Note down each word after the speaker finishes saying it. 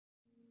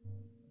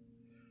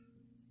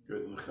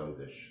Good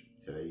Chodesh.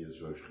 Today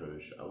is Rosh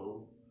Chodesh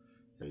Elul.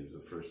 Today is the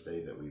first day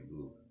that we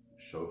blew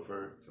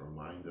shofar to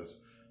remind us,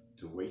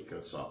 to wake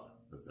us up.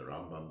 As the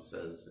Rambam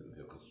says in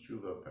Hilchos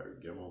Tshuva, Perek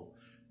Gimel,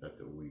 that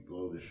we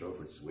blow the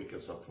shofar to wake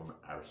us up from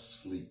our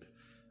sleep,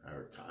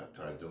 our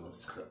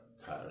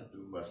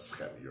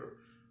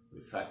the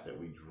fact that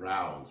we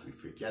drowse, we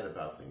forget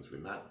about things,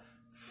 we're not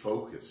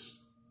focused.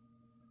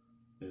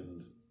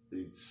 And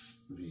it's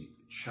the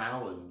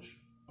challenge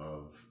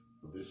of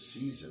this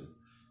season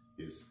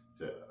is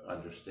to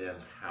understand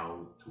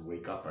how to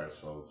wake up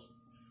ourselves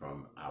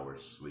from our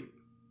sleep.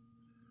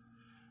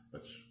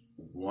 That's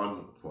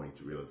one point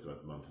to realize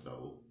about the month of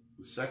Elul.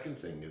 The second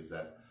thing is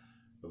that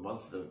the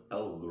month of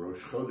Elul, the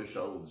Rosh Chodesh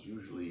Elul, is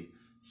usually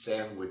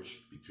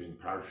sandwiched between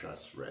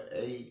Parshas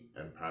Re'eh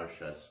and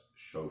Parshas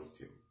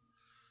Shoftim.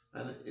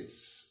 And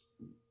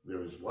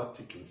there is what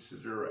to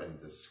consider and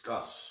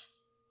discuss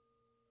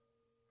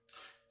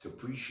to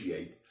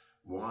appreciate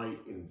why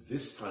in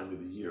this time of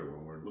the year,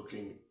 when we're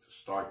looking to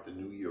start the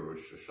new year,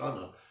 Rosh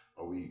Hashanah,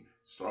 are we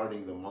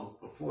starting the month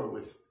before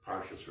with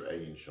Parshas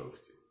Re'eh and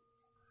Shoftim?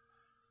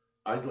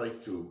 I'd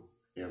like to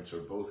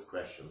answer both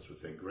questions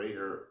with a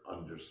greater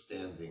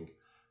understanding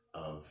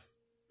of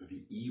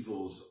the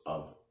evils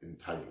of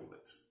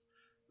entitlement,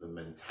 the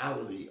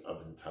mentality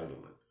of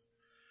entitlement.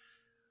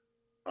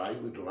 I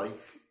would like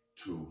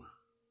to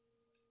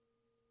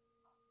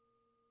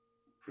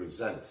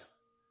present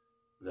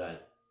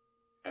that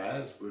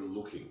as we're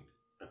looking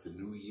at the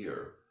new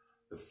year,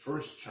 the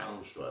first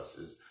challenge to us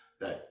is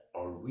that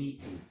are we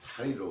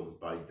entitled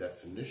by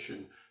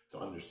definition to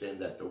understand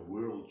that the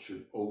world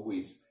should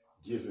always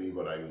give me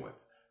what I want?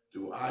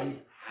 Do I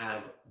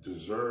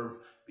deserve,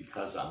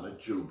 because I'm a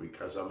Jew,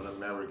 because I'm an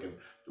American,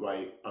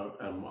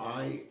 am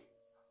I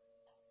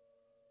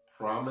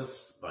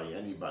promised by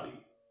anybody,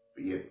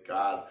 be it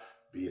God,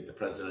 be it the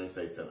President of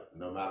the United States,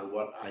 no matter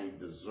what, I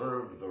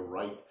deserve the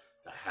right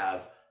to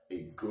have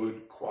a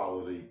good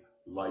quality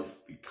life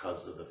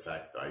because of the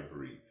fact I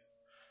breathe?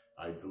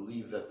 I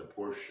believe that the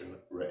portion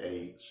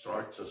Re'eh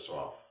starts us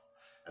off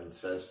and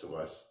says to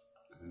us,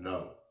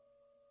 no.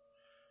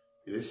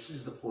 This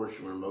is the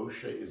portion where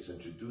Moshe is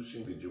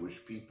introducing the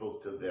Jewish people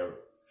to their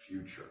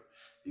future.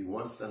 He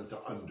wants them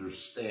to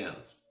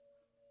understand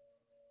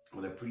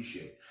and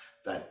appreciate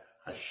that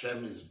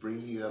Hashem is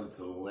bringing them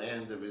to the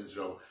land of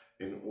Israel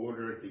in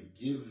order to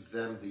give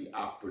them the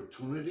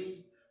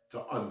opportunity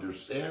to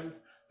understand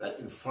that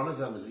in front of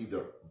them is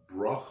either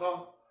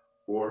bracha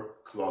or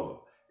klala.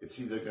 It's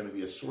either going to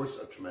be a source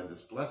of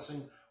tremendous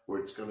blessing or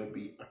it's going to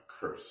be a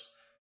curse.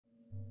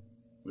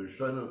 We're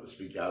trying to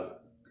speak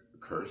out.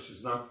 Curse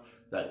is not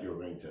that you're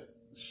going to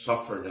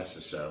suffer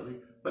necessarily,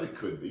 but it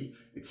could be.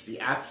 It's the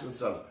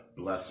absence of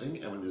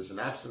blessing, and when there's an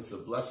absence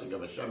of blessing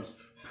of Hashem's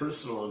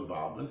personal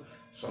involvement,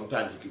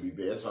 sometimes it could be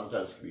bad,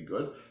 sometimes it could be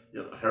good.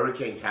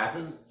 Hurricanes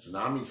happen,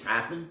 tsunamis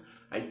happen,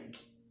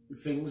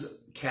 things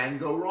can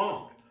go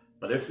wrong.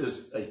 But if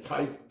there's a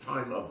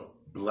time of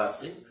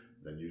blessing,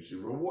 then you see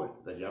reward,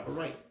 then you have a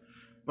right.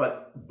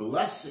 But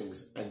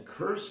blessings and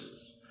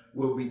curses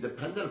will be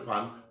dependent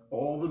upon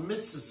all the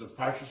mitzvahs of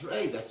Parshas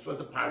Re'eh. That's what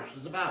the parsha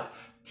is about,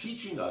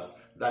 teaching us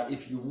that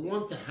if you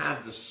want to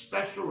have the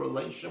special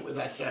relationship with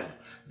Hashem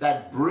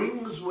that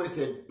brings with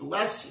it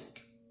blessing,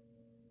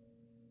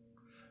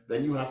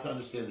 then you have to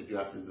understand that you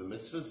have to do the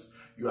mitzvahs,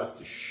 you have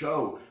to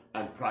show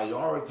and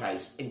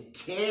prioritize and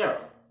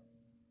care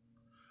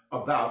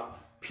about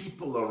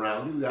people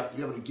around you. You have to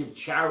be able to give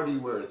charity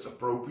where it's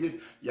appropriate.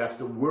 You have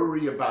to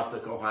worry about the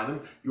Kohanim.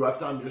 You have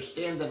to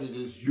understand that it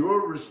is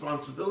your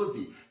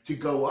responsibility to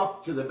go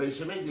up to the Beis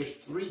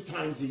Hamikdash 3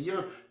 times a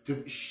year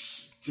to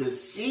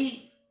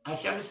see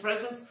Hashem's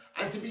presence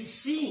and to be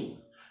seen.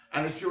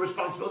 And it's your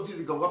responsibility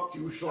to go up to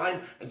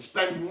Yerushalayim and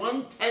spend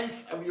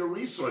 1/10 of your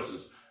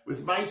resources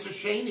with Ma'aser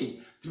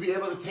Sheni to be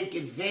able to take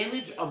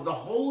advantage of the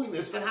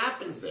holiness that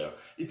happens there.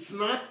 It's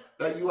not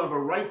that you have a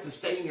right to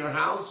stay in your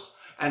house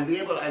and be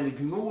able to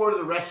ignore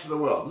the rest of the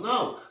world.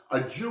 No,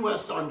 a Jew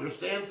has to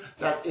understand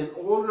that in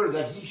order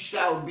that he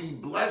shall be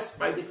blessed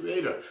by the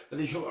Creator, that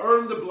he shall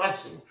earn the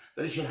blessing,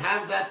 that he should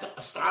have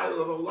that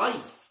style of a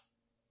life,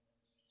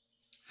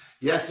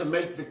 he has to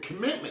make the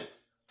commitment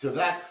to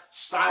that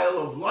style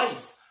of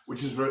life,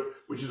 which is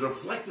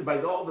reflected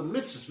by all the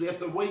mitzvahs. We have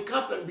to wake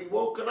up and be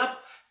woken up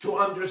to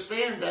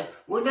understand that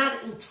we're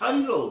not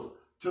entitled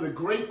to the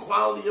great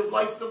quality of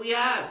life that we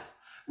have.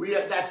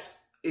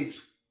 It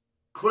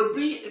could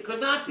be, it could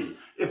not be.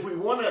 If we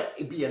want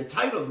to be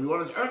entitled, we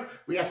want to earn,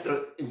 we have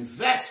to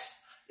invest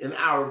in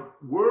our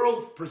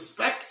world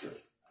perspective.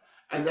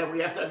 And then we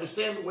have to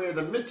understand where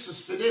the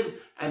mitzvahs fit in,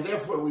 and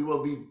therefore we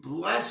will be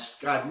blessed,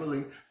 God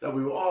willing, that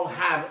we will all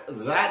have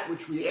that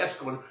which we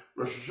ask on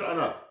Rosh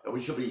Hashanah, that we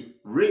shall be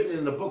written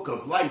in the book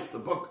of life, the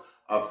book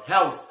of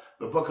health,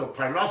 the book of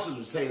Parnassus,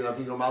 we say in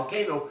Avinu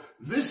Malkeinu.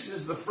 This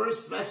is the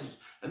first message,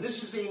 and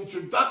this is the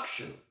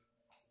introduction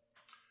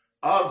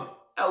of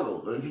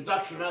Elul, the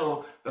introduction of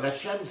Elul, that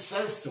Hashem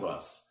says to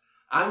us,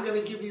 I'm going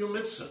to give you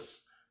mitzvahs,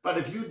 but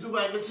if you do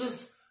my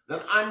mitzvahs, then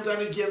I'm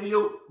going to give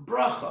you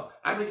bracha.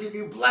 I'm going to give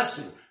you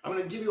blessing. I'm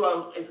going to give you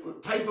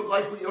a type of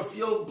life where you'll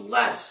feel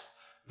blessed.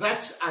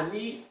 That's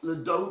ani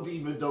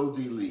l'dodi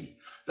v'dodi li.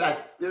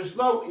 That there's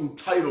no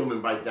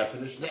entitlement by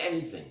definition to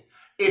anything.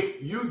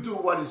 If you do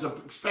what is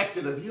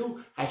expected of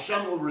you,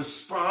 Hashem will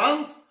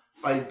respond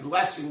by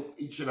blessing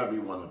each and every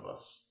one of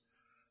us.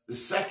 The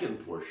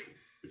second portion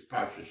is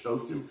Parsha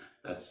Shoftim.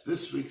 That's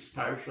this week's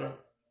Parsha.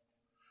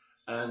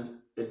 And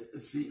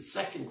it's the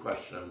second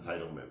question of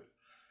entitlement.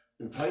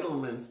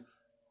 Entitlement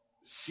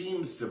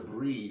seems to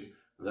breed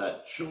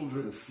that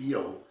children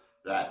feel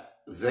that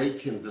they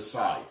can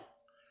decide.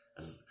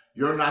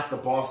 You're not the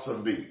boss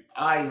of me.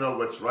 I know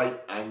what's right.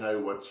 I know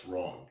what's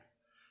wrong.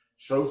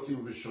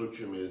 Shoftim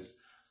v'shotim is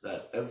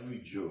that every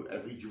Jew,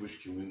 every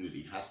Jewish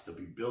community has to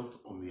be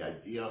built on the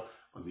idea,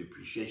 on the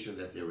appreciation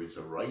that there is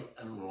a right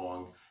and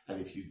wrong.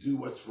 And if you do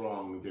what's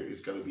wrong, there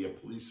is going to be a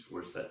police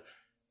force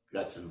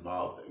that's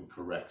involved and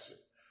corrects it.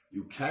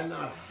 You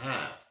cannot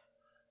have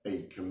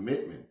a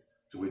commitment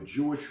to a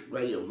Jewish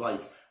way of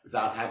life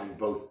without having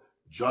both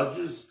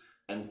judges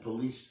and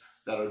police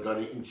that are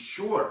going to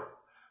ensure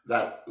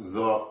that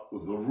the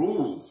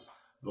rules,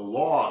 the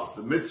laws,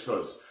 the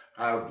mitzvahs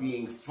are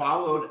being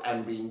followed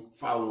and being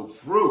followed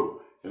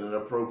through in an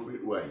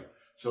appropriate way.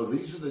 So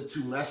these are the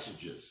two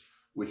messages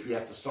which we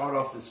have to start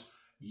off this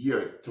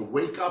year, to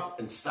wake up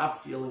and stop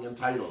feeling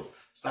entitled.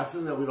 Stop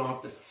feeling that we don't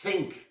have to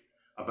think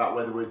about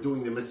whether we're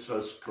doing the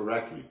mitzvahs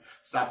correctly.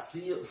 Stop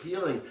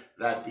feeling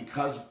that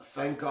because,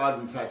 thank God,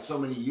 we've had so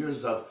many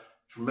years of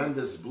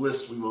tremendous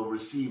bliss,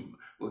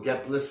 we'll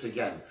get bliss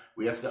again.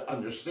 We have to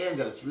understand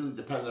that it's really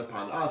dependent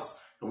upon us,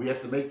 and we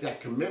have to make that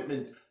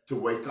commitment to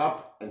wake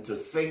up and to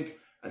think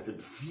and to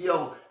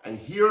feel and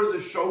hear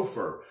the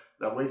shofar,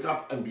 that wake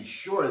up and be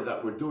sure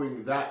that we're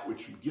doing that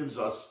which gives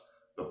us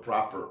the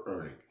proper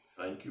earning.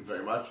 Thank you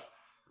very much.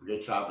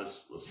 Great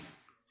Shabbos. We'll see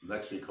you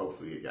next week,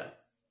 hopefully again.